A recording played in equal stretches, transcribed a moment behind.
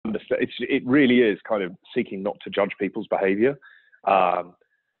it really is kind of seeking not to judge people's behavior,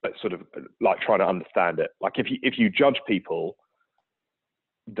 but sort of like trying to understand it. Like if you judge people,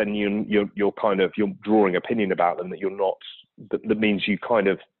 then you're drawing opinion about them that you're not. That means you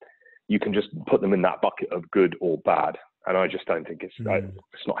can just put them in that bucket of good or bad, and I just don't think it's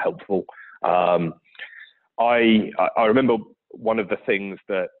not helpful. I remember one of the things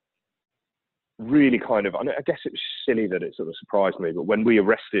that really kind of, I guess it was silly that it sort of surprised me, but when we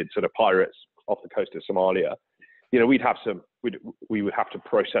arrested sort of pirates off the coast of Somalia, we would have to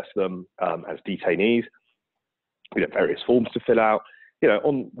process them as detainees. We had various forms to fill out.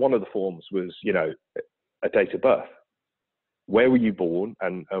 On one of the forms was, a date of birth. Where were you born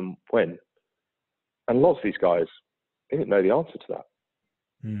and when? And lots of these guys didn't know the answer to that.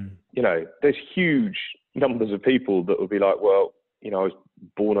 There's huge numbers of people that would be like, well, I was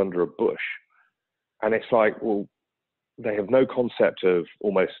born under a bush. And it's like, well, they have no concept of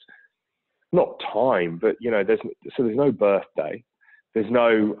almost, not time, but, there's no birthday. There's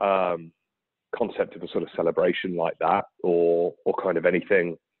no concept of a sort of celebration like that, or kind of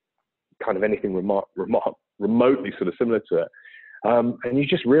anything remotely sort of similar to it. And you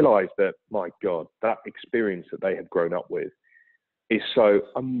just realize that, my God, that experience that they have grown up with is so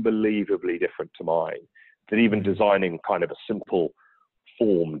unbelievably different to mine, that even designing kind of a simple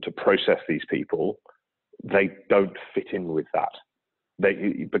form to process these people, they don't fit in with that.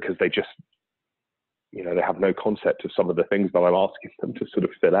 Because they just, they have no concept of some of the things that I'm asking them to sort of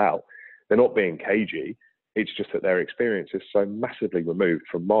fill out. They're not being cagey. It's just that their experience is so massively removed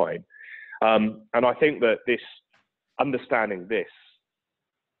from mine. And I think that understanding this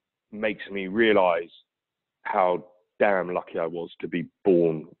makes me realize how damn lucky I was to be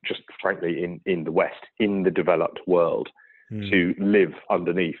born, just frankly, in the West, in the developed world, to live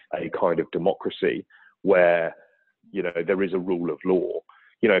underneath a kind of democracy where, there is a rule of law.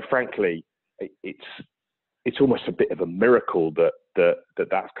 Frankly, it's almost a bit of a miracle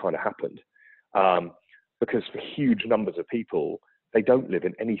that's kind of happened. Because for huge numbers of people, they don't live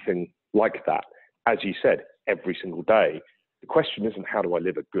in anything like that. As you said, every single day, the question isn't how do I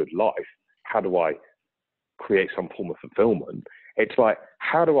live a good life? How do I create some form of fulfillment? It's like,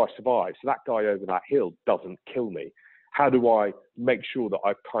 how do I survive so that guy over that hill doesn't kill me? How do I make sure that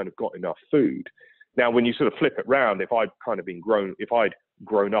I've kind of got enough food? Now, when you sort of flip it round, if I'd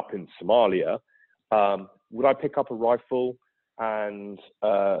grown up in Somalia, would I pick up a rifle and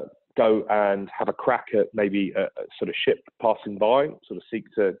go and have a crack at maybe a sort of ship passing by, sort of seek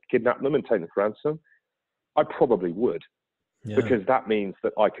to kidnap them and take them for ransom? I probably would, because that means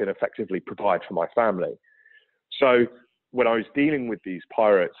that I can effectively provide for my family. So when I was dealing with these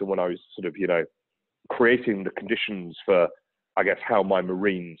pirates, and when I was sort of, creating the conditions for, I guess, how my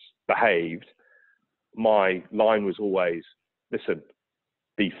Marines behaved, my line was always, listen,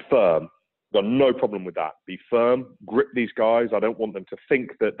 be firm. Got no problem with that. Be firm, grip these guys. I don't want them to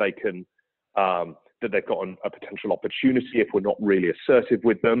think that they can, that they've got a potential opportunity if we're not really assertive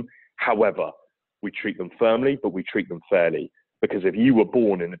with them. However, we treat them firmly, but we treat them fairly. Because if you were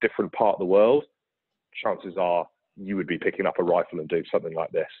born in a different part of the world, chances are you would be picking up a rifle and doing something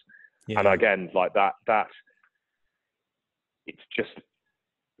like this. Yeah. And again, like that, it's just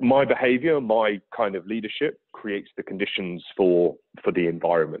my behavior, my kind of leadership creates the conditions for the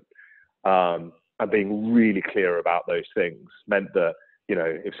environment. And being really clear about those things meant that,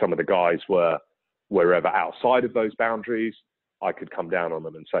 if some of the guys were ever outside of those boundaries, I could come down on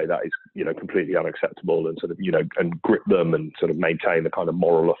them and say that is, completely unacceptable, and sort of, and grip them and sort of maintain the kind of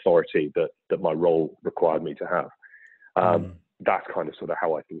moral authority that my role required me to have. That's kind of sort of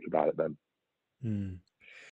how I thought about it then.